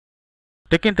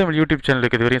Tech இன் Tamil YouTube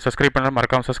சேனலுக்கு இதுவரையும் subscribe பண்ணலாம்,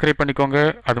 மறக்காம சப்ஸ்கிரைப் பண்ணிக்கோங்க.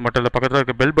 அது மட்டும் இல்லை, பக்கத்தில்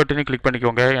இருக்க பெல் பட்டனையும் கிளிக்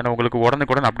பண்ணிக்கோங்க. ஏன்னா உங்களுக்கு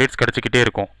உடனுக்குடன் அப்டேட்ஸ் கிடச்சிக்கிட்டே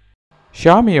இருக்கும்.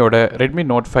 ஷாமியோட ரெட்மி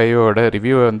நோட் 5ஓட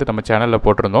ரிவ்யூவை நம்ம சேனலில்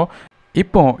போட்டிருந்தோம்.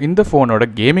 இப்போ இந்த ஃபோனோட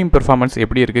கேமிங் பெர்ஃபார்மன்ஸ்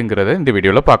எப்படி இருக்குங்கிறத இந்த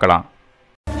வீடியோவில் பார்க்கலாம்.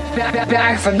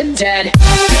 Back from the dead.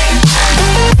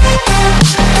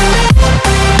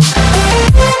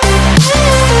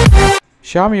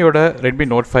 ஷாமியோட Redmi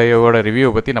note 5ஓட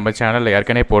ரிவ்யூவை பற்றி நம்ம சேனலில்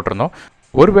ஏற்கனவே போட்டிருந்தோம்.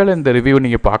 ஒருவேளை இந்த ரிவ்யூ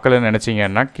நீங்கள் பார்க்கலன்னு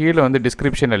நினச்சிங்கன்னா கீழே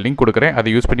டிஸ்கிரிப்ஷனில் லிங்க் கொடுக்குறேன், அதை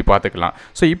யூஸ் பண்ணி பார்த்துக்கலாம்.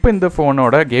 ஸோ இப்போ இந்த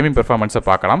ஃபோனோட கேமிங் பெர்ஃபார்மன்ஸை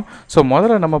பார்க்கலாம். ஸோ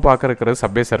முதல்ல நம்ம பார்க்குறது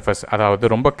சப்வே சர்ஃபஸ்,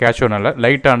 அதாவது ரொம்ப கேஷுவலான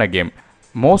லைட்டான game.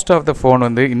 Most of the phone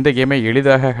இந்த கேமை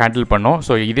எளிதாக ஹேண்டில் பண்ணோம்.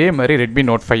 ஸோ இதே மாதிரி ரெட்மி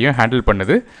நோட் 5யும் ஹேண்டில்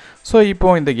பண்ணுது. ஸோ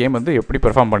இப்போது இந்த கேம் எப்படி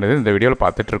பெர்ஃபார்ம் பண்ணுது இந்த வீடியோவில்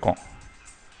பார்த்துட்ருக்கோம்.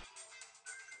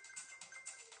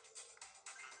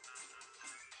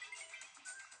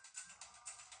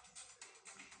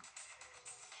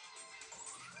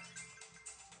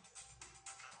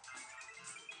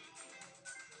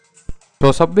 So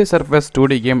subway surface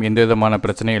 2D game எந்த விதமான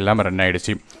பிரச்சனையும் இல்லாமல் ரன்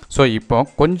ஆகிடுச்சு. ஸோ இப்போ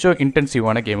கொஞ்சம்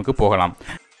இன்டென்சிவான கேமுக்கு போகலாம்.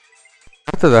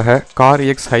 அடுத்ததாக கார்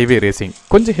எக்ஸ் ஹைவே ரேசிங்,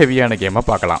 கொஞ்சம் ஹெவியான கேமை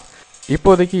பார்க்கலாம்.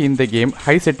 இப்போதைக்கு இந்த கேம்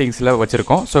ஹை செட்டிங்ஸில்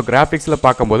வச்சுருக்கோம். ஸோ கிராஃபிக்ஸில்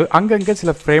பார்க்கும்போது அங்கங்கே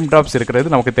சில ஃப்ரேம் ட்ராப்ஸ்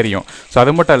இருக்கிறது நமக்கு தெரியும். ஸோ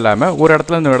அது மட்டும் இல்லாமல் ஒரு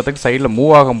இடத்துல இந்த இடத்துக்கு சைடில்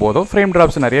மூவ் ஆகும்போதும் ஃப்ரேம்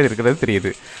ட்ராப்ஸ் நிறைய இருக்கிறது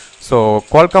தெரியுது. So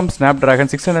Qualcomm Snapdragon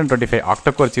 625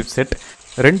 octa core chip set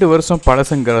 2 வருஷம்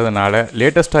பழசுங்கிறதுனால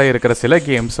லேட்டஸ்ட்டாக இருக்கிற சில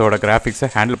கேம்ஸோட கிராஃபிக்ஸை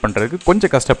ஹேண்டில் பண்ணுறதுக்கு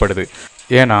கொஞ்சம் கஷ்டப்படுது.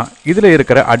 ஏன்னா இதில்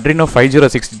இருக்கிற Adreno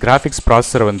 506 கிராஃபிக்ஸ்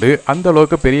ப்ராசஸர் அந்த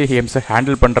அளவுக்கு பெரிய கேம்ஸை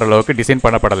ஹேண்டில் பண்ணுற அளவுக்கு டிசைன்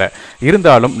பண்ணப்படலை.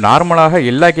 இருந்தாலும் நார்மலாக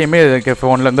எல்லா கேமே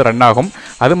ஃபோனில் ரன் ஆகும்.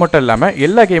 அது மட்டும் இல்லாமல்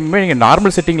எல்லா கேமுமே நீங்கள்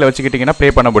நார்மல் செட்டிங்கில் வச்சுக்கிட்டிங்கன்னா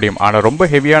ப்ளே பண்ண முடியும். ஆனால் ரொம்ப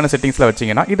ஹெவியான செட்டிங்ஸில்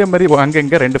வச்சிங்கன்னா இதே மாதிரி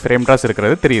அங்கங்கே 2 ஃப்ரேம் ட்ராப்ஸ்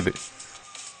இருக்கிறது தெரியுது.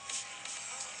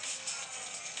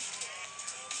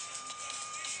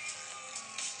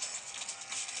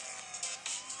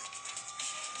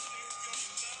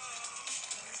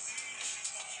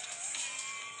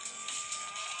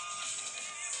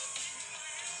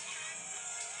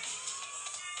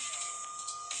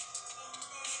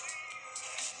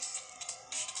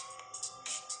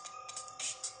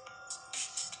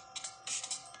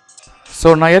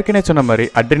 ஸோ நான் ஏற்கனவே சொன்ன மாதிரி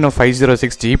Adreno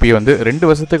 506 GPU 2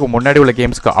 வருஷத்துக்கு முன்னாடி உள்ள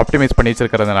கேம்ஸ்க்கு ஆப்டிமைஸ் பண்ணி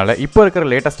வச்சிருக்கிறதுனால இப்போ இருக்கிற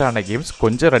லேட்டஸ்ட்டான கேம்ஸ்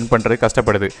கொஞ்சம் ரன் பண்ணுறது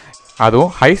கஷ்டப்படுது.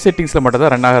 அதுவும் ஹை செட்டிங்ஸில் மட்டும்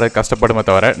தான் ரன் ஆகிறது கஷ்டப்படுமே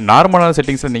தவிர நார்மலான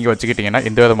செட்டிங்ஸில் நீங்கள் வச்சுக்கிட்டிங்கன்னா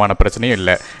எந்த விதமான பிரச்சனையும்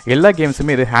இல்லை. எல்லா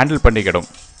கேம்ஸுமே இது ஹேண்டில் பண்ணிக்கிடும்.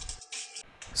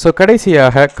 ஸோ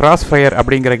கடைசியாக கிராஸ் ஃபயர்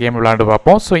அப்படிங்கிற கேம் விளையாண்டு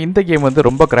பார்ப்போம். ஸோ இந்த கேம்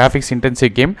ரொம்ப graphics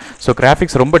intensive game. So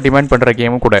graphics ரொம்ப டிமாண்ட் பண்ணுற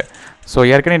கேமும் கூட. ஸோ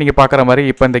ஏற்கனவே நீங்கள் பார்க்குற மாதிரி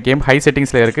இப்போ இந்த கேம் ஹை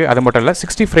செட்டிங்ஸில் இருக்குது. அது மட்டும் இல்லை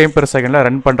 60 ஃப்ரேம் பெர் செகண்டில்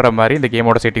ரன் பண்ணுற மாதிரி இந்த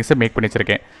கேமோட செட்டிங்ஸை மேக் பண்ணி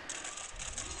வச்சுருக்கேன்.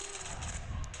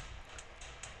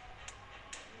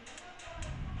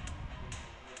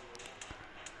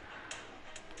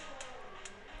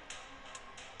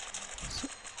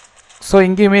 ஸோ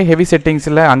இங்கேயுமே ஹெவி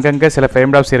செட்டிங்ஸில் அங்கங்கே சில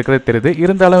ஃப்ரேம் ட்ராப்ஸ் இருக்கிறது தெரியுது.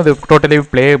 இருந்தாலும் இது டோட்டலி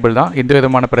பிளேயபிள் தான், எந்த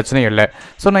விதமான பிரச்சனையும் இல்லை.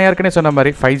 ஸோ நான் ஏற்கனவே சொன்ன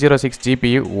மாதிரி 506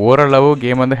 GPU ஓரளவு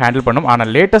கேம் ஹேண்டில் பண்ணும்.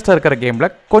 ஆனால் லேட்டஸ்ட்டாக இருக்கிற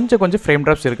கேமில் கொஞ்சம் ஃப்ரேம்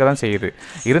ட்ராப்ஸ் இருக்க தான் செய்யுது.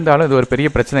 இருந்தாலும் இது ஒரு பெரிய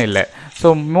பிரச்சனை இல்லை.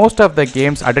 So most of the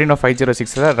games Adreno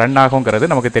 506 run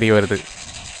ஆகுங்கிறது நமக்கு தெரிய வருது.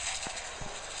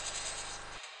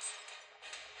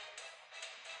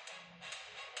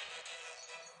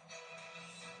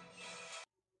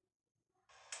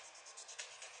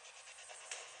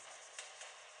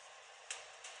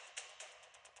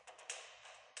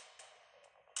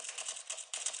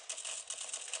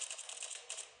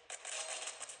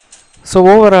 ஸோ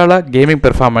ஓவராலாக கேமிங்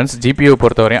பெர்ஃபார்மன்ஸ் GPU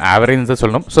பொறுத்தவரையும் ஆவரேஜ் தான்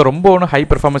சொல்லணும். ஸோ ரொம்ப ஒன்றும் ஹை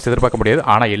பெர்ஃபார்மன்ஸ் எதிர்பார்க்க முடியாது.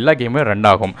 ஆனால் எல்லா கேமுமே ரன்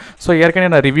ஆகும். ஸோ ஏற்கனவே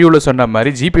நான் ரிவ்யூவில் சொன்ன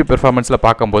மாதிரி GPU பெர்ஃபார்மன்ஸில்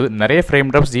பார்க்கும்போது நிறைய ஃப்ரேம்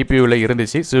ட்ராப்ஸ் GPUவில்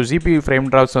இருந்துச்சு. ஸோ GPU ஃப்ரேம்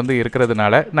ட்ராப்ஸ்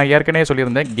இருக்கிறதுனால நான் ஏற்கனவே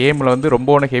சொல்லியிருந்தேன் கேமில்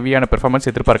ரொம்ப ஒன்றும் ஹெவியான பெர்ஃபார்மன்ஸ்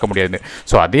எதிர்பார்க்க முடியாது.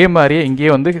 ஸோ அதே மாதிரியே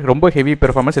இங்கேயே ரொம்ப ஹெவி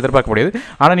பெர்ஃபார்மன்ஸ் எதிர்பார்க்க முடியாது.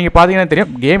 ஆனால் நீங்கள் பார்த்தீங்கன்னா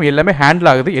தெரியும் கேம் எல்லாமே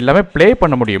ஹேண்டில் ஆகுது, எல்லாமே ப்ளே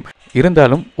பண்ண முடியும்.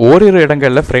 இருந்தாலும் ஓரிரு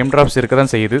இடங்களில் ஃப்ரேம் ட்ராப்ஸ் இருக்க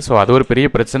தான் செய்யுது. ஸோ அது ஒரு பெரிய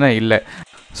பிரச்சனை இல்லை.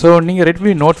 ஸோ நீங்கள்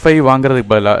ரெட்மி நோட் 5 வாங்குறதுக்கு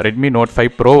பதிலாக ரெட்மி நோட்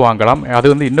 5 ப்ரோ வாங்கலாம்.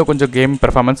 அது இன்னும் கொஞ்சம் கேம்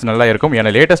பெர்ஃபார்மன்ஸ் நல்லா இருக்கும்.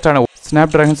 ஏன்னா லேட்டஸ்ட்டான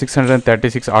Snapdragon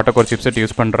 636 ஆட்டோகோர் சிப்செட்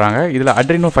யூஸ் பண்ணுறாங்க. இதில்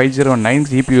Adreno 509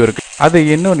 GPU இருக்குது. அது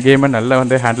இன்னும் கேமை நல்லா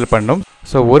ஹேண்டில் பண்ணும்.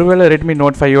 ஸோ ஒருவேளை ரெட்மி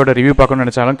நோட் 5ஓட ரிவ்யூ பார்க்கணும்னு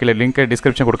நினச்சாலும் கீழே லிங்க்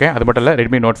டிஸ்கிரிப்ஷன் கொடுக்கேன். அது மட்டும் இல்லை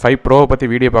ரெட்மி நோட் 5 ப்ரோவை பற்றி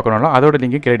வீடியோ பார்க்கணும்னாலும் அதோட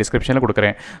லிங்க் கீழே டிஸ்கிரிப்ஷனில்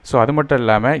கொடுக்குறேன். ஸோ அது மட்டும்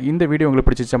இல்லாமல் இந்த வீடியோ உங்களுக்கு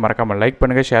பிடிச்சிச்சா மறக்காமல் லைக்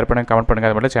பண்ணுங்கள், ஷேர் பண்ணுங்கள், கமெண்ட்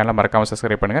பண்ணுங்கள். அது மட்டும் சேனலை மறக்காமல்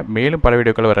சப்ஸ்கிரைப் பண்ணுங்கள். மேலும் பல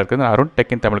வீடியோக்கள் வர இருக்குது அருண்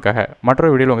டெக் இன் தமிழுக்காக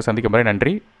மற்றொரு வீடியோவில் உங்கள் சந்திக்கும் முறை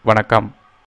நன்றி, வணக்கம்.